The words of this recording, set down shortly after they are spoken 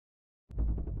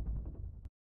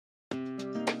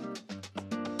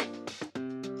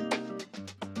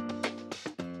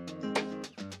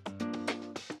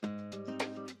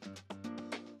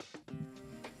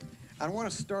I want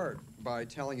to start by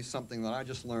telling you something that I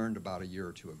just learned about a year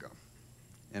or two ago.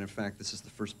 And in fact, this is the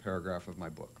first paragraph of my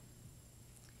book.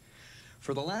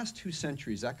 For the last 2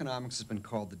 centuries, economics has been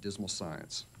called the dismal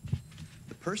science.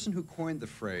 The person who coined the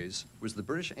phrase was the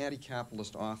British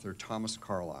anti-capitalist author Thomas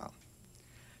Carlyle.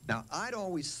 Now, I'd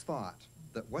always thought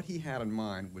that what he had in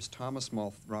mind was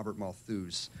Robert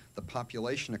Malthus, the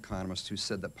population economist who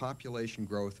said that population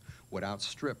growth would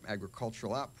outstrip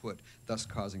agricultural output, thus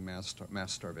causing mass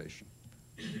starvation.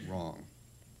 Wrong.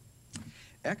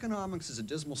 Economics is a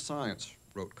dismal science,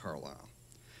 wrote Carlyle,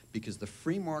 because the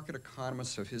free market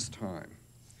economists of his time,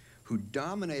 who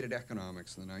dominated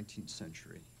economics in the 19th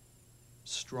century,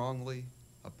 strongly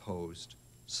opposed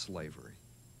slavery.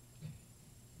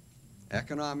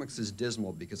 Economics is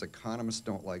dismal because economists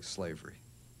don't like slavery.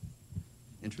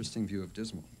 Interesting view of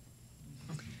dismal.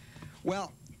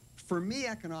 Well, for me,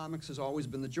 economics has always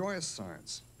been the joyous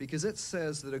science because it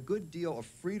says that a good deal of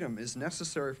freedom is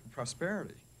necessary for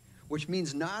prosperity, which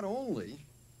means not only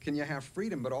can you have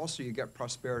freedom, but also you get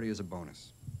prosperity as a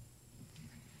bonus.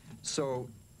 So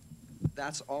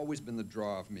that's always been the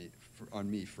draw on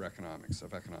me for economics.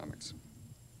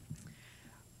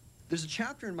 There's a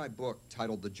chapter in my book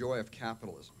titled The Joy of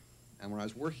Capitalism. And when I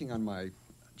was working on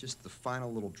just the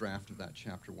final little draft of that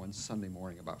chapter one Sunday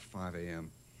morning about 5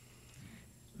 a.m.,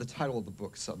 the title of the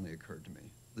book suddenly occurred to me,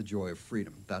 The Joy of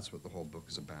Freedom. That's what the whole book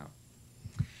is about.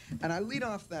 And I lead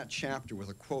off that chapter with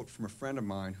a quote from a friend of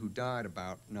mine who died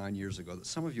about 9 years ago that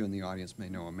some of you in the audience may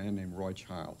know, a man named Roy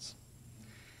Childs.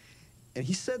 And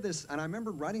he said this, and I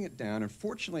remember writing it down, and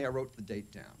fortunately I wrote the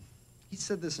date down. He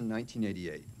said this in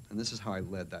 1988, and this is how I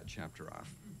led that chapter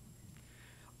off.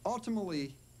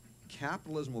 Ultimately,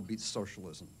 capitalism will beat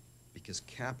socialism because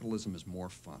capitalism is more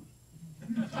fun.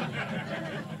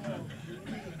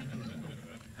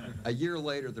 A year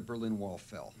later, the Berlin Wall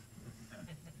fell.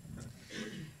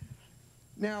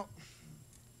 Now,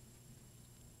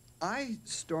 I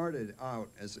started out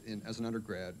as an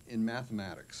undergrad in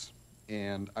mathematics,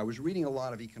 and I was reading a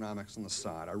lot of economics on the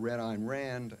side. I read Ayn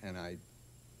Rand, and I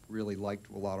really liked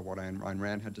a lot of what Ayn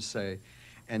Rand had to say.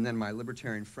 And then my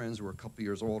libertarian friends who were a couple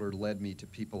years older led me to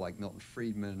people like Milton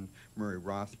Friedman, Murray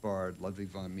Rothbard, Ludwig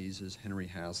von Mises, Henry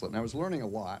Hazlitt, and I was learning a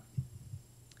lot.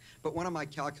 But one of my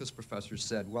calculus professors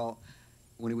said, well,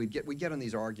 when we'd get in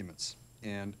these arguments,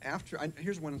 and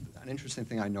here's an interesting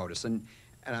thing I noticed, and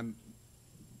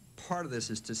part of this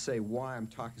is to say why I'm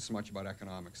talking so much about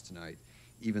economics tonight,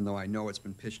 even though I know it's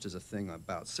been pitched as a thing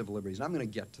about civil liberties, and I'm going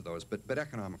to get to those, but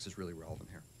economics is really relevant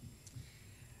here.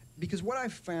 Because what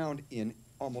I've found in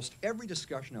almost every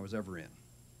discussion I was ever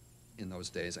in those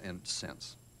days and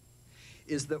since,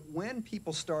 is that when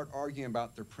people start arguing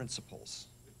about their principles,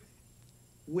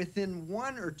 within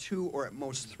 1 or 2 or at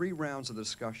most 3 rounds of the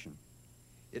discussion,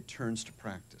 it turns to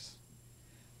practice.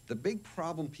 The big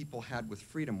problem people had with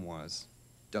freedom was,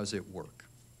 does it work?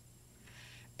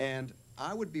 And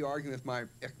I would be arguing with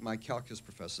my calculus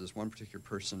professor, this one particular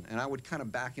person, and I would kind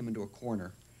of back him into a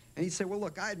corner. And he'd say, well,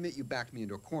 look, I admit you backed me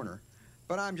into a corner,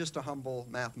 but I'm just a humble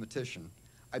mathematician.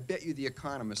 I bet you the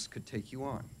economists could take you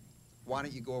on. Why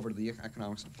don't you go over to the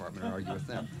economics department and argue with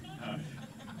them?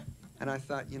 And I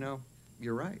thought, you know,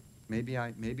 you're right. Maybe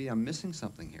I'm missing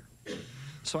something here.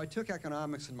 So I took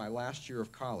economics in my last year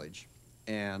of college,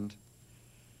 and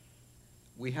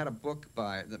we had a book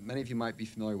that many of you might be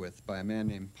familiar with by a man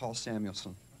named Paul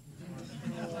Samuelson.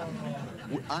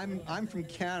 I'm from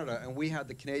Canada, and we had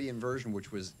the Canadian version,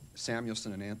 which was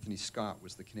Samuelson and Anthony Scott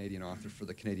was the Canadian author for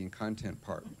the Canadian content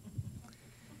part.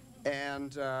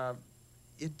 And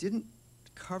it didn't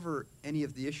cover any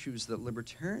of the issues that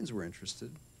libertarians were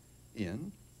interested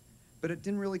in, but it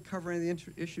didn't really cover any of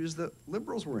the issues that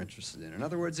liberals were interested in. In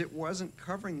other words, it wasn't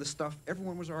covering the stuff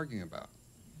everyone was arguing about.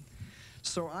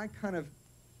 So I kind of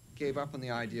gave up on the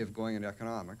idea of going into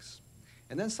economics.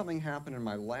 And then something happened in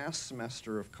my last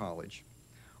semester of college.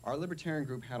 Our libertarian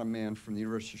group had a man from the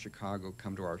University of Chicago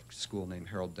come to our school named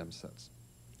Harold Demsetz.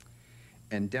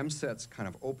 And Demsetz kind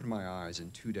of opened my eyes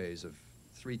in 2 days of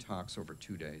 3 talks over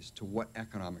 2 days to what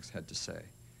economics had to say.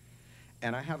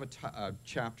 And I have a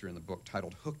chapter in the book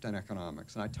titled Hooked on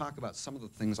Economics, and I talk about some of the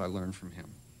things I learned from him.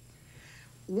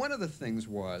 One of the things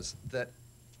was that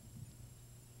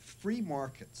free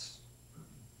markets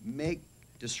make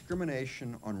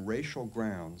discrimination on racial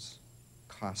grounds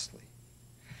costly.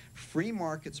 Free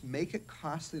markets make it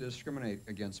costly to discriminate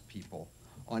against people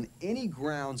on any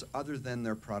grounds other than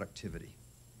their productivity.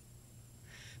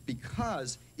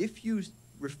 Because if you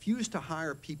refuse to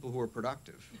hire people who are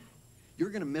productive, you're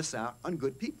going to miss out on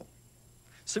good people.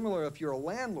 Similarly, if you're a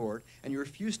landlord and you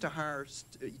refuse to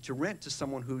rent to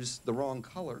someone who's the wrong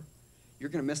color, you're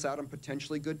going to miss out on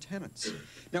potentially good tenants.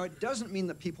 Now, it doesn't mean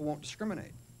that people won't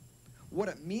discriminate. What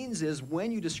it means is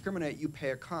when you discriminate, you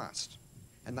pay a cost.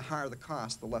 And the higher the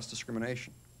cost, the less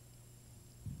discrimination.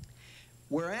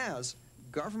 Whereas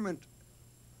government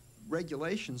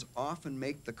regulations often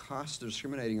make the cost of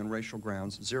discriminating on racial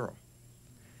grounds zero.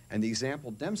 And the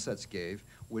example Demsetz gave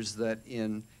was that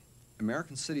in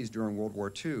American cities during World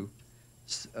War II,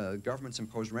 governments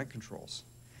imposed rent controls.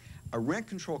 A rent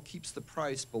control keeps the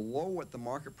price below what the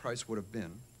market price would have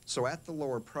been. So at the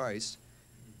lower price,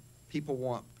 people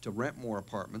want to rent more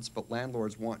apartments, but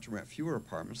landlords want to rent fewer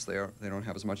apartments. They don't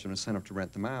have as much of an incentive to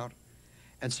rent them out.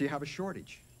 And so you have a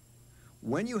shortage.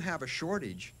 When you have a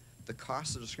shortage, the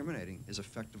cost of discriminating is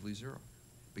effectively zero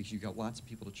because you've got lots of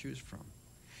people to choose from.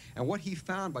 And what he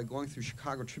found by going through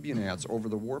Chicago Tribune ads over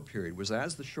the war period was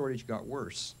as the shortage got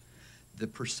worse, the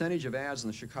percentage of ads in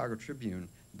the Chicago Tribune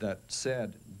that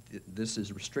said this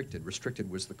is restricted, restricted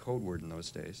was the code word in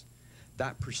those days,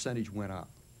 that percentage went up.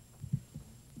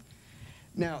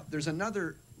 Now, there's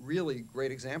another really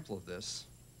great example of this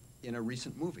in a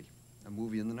recent movie, a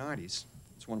movie in the 90s.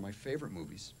 It's one of my favorite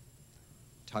movies,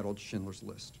 titled Schindler's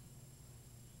List.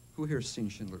 Who here has seen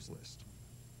Schindler's List?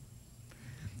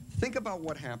 Think about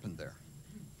what happened there.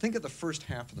 Think of the first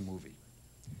half of the movie.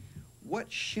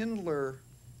 What Schindler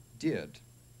did,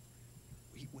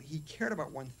 he cared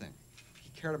about one thing. He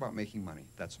cared about making money.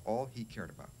 That's all he cared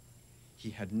about. He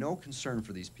had no concern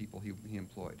for these people he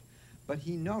employed. But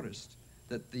he noticed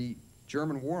that the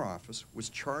German War Office was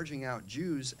charging out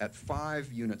Jews at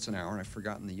 5 units an hour, and I've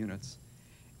forgotten the units,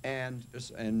 and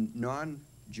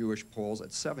non-Jewish Poles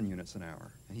at 7 units an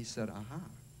hour. And he said, aha,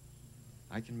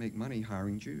 I can make money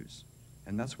hiring Jews.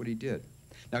 And that's what he did.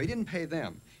 Now, he didn't pay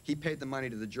them. He paid the money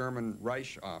to the German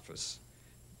Reich office,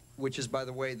 which is, by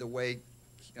the way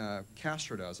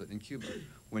Castro does it in Cuba.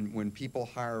 When people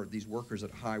hire these workers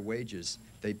at high wages,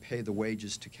 they pay the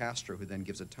wages to Castro, who then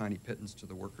gives a tiny pittance to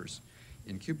the workers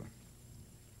in Cuba.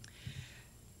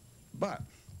 But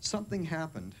something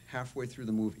happened halfway through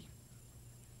the movie.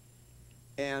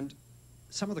 And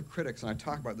some of the critics, and I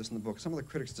talk about this in the book, some of the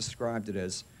critics described it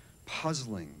as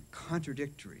puzzling,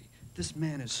 contradictory. This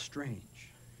man is strange.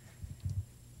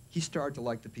 He started to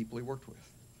like the people he worked with.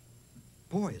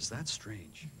 Boy, is that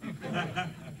strange.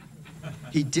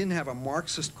 He didn't have a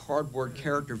Marxist cardboard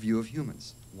character view of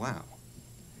humans. Wow.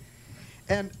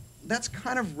 And that's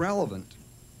kind of relevant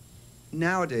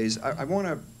nowadays. I want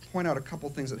to point out a couple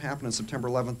things that happened on September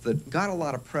 11th that got a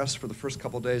lot of press for the first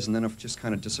couple of days and then have just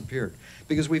kind of disappeared.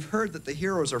 Because we've heard that the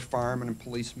heroes are firemen and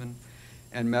policemen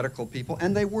and medical people,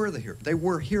 and they were the heroes. They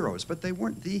were heroes, but they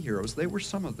weren't the heroes. They were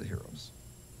some of the heroes.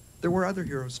 There were other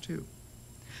heroes, too.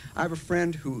 I have a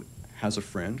friend who has a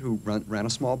friend who ran a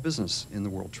small business in the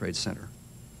World Trade Center.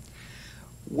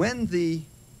 When the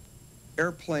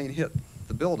airplane hit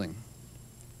the building,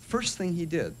 first thing he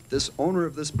did, this owner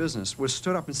of this business, was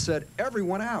stood up and said,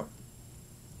 everyone out.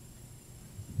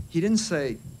 He didn't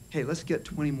say, hey, let's get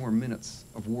 20 more minutes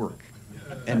of work,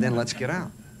 and then let's get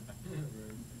out.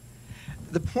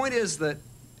 The point is that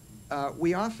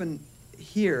we often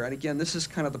hear, and again, this is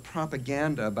kind of the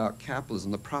propaganda about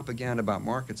capitalism, the propaganda about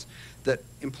markets, that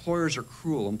employers are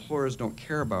cruel, employers don't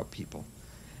care about people.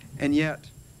 And yet,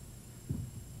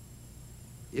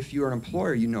 if you're an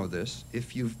employer, you know this.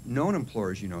 If you've known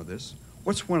employers, you know this.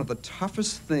 What's one of the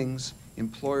toughest things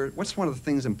what's one of the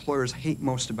things employers hate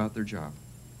most about their job?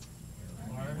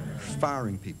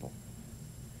 Firing people.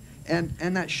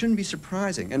 And that shouldn't be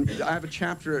surprising. And I have a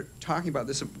chapter talking about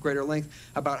this at greater length,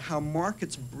 about how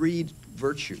markets breed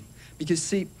virtue. Because,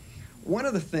 see, one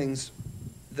of the things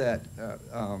that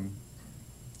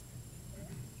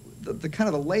the kind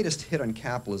of the latest hit on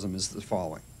capitalism is the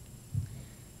following.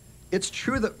 It's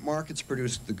true that markets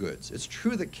produce the goods. It's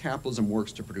true that capitalism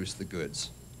works to produce the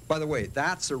goods. By the way,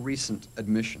 that's a recent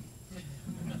admission.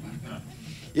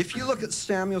 If you look at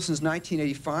Samuelson's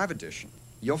 1985 edition,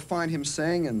 you'll find him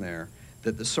saying in there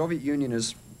that the Soviet Union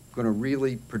is going to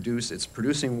really produce, it's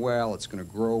producing well, it's going to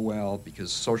grow well,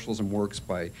 because socialism works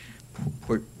by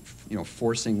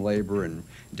forcing labor and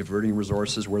diverting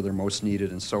resources where they're most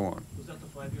needed and so on. Was that the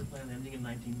 5-year plan ending in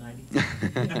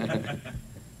 1990?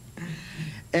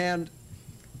 And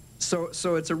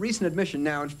so it's a recent admission.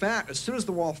 Now, in fact, as soon as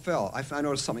the wall fell, I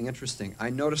noticed something interesting. I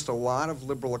noticed a lot of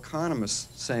liberal economists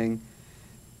saying,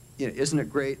 isn't it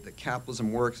great that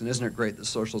capitalism works, and isn't it great that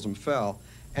socialism fell?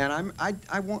 And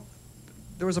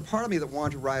there was a part of me that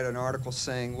wanted to write an article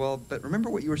saying, well, but remember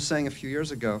what you were saying a few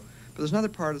years ago. But there's another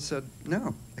part that said,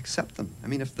 no, accept them. I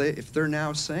mean, if they're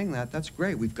now saying that, that's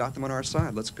great. We've got them on our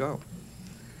side. Let's go.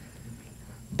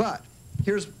 But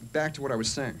here's back to what I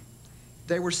was saying.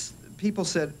 people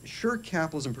said, sure,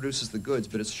 capitalism produces the goods,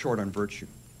 but it's short on virtue.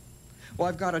 Well,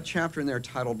 I've got a chapter in there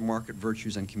titled Market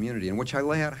Virtues and Community, in which I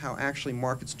lay out how actually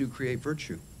markets do create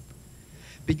virtue.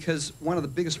 Because one of the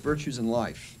biggest virtues in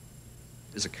life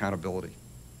is accountability.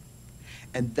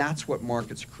 And that's what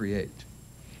markets create.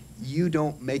 You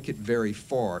don't make it very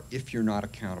far if you're not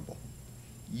accountable.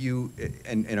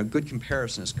 And a good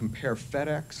comparison is compare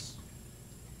FedEx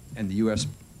and the U.S.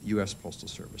 Postal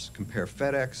Service. Compare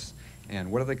FedEx and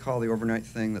what do they call the overnight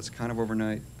thing that's kind of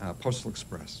overnight? Postal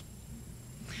Express.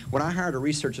 When I hired a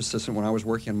research assistant when I was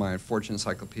working on my Fortune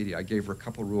Encyclopedia, I gave her a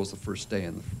couple of rules the first day,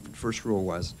 and the first rule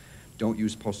was, don't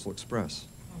use Postal Express.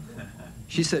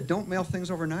 She said, don't mail things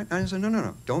overnight? I said,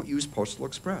 no, don't use Postal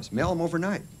Express. Mail them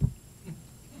overnight.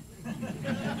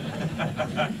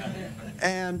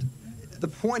 And the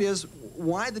point is,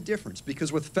 why the difference?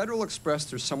 Because with Federal Express,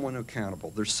 there's someone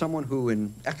accountable. There's someone who,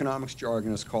 in economics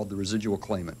jargon, is called the residual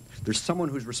claimant. There's someone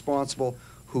who's responsible,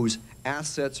 whose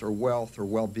assets or wealth or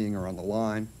well-being are on the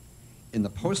line. In the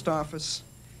post office,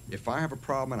 if I have a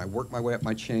problem and I work my way up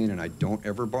my chain and I don't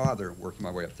ever bother working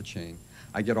my way up the chain,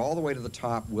 I get all the way to the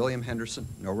top, William Henderson,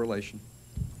 no relation,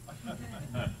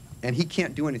 and he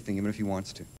can't do anything even if he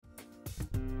wants to.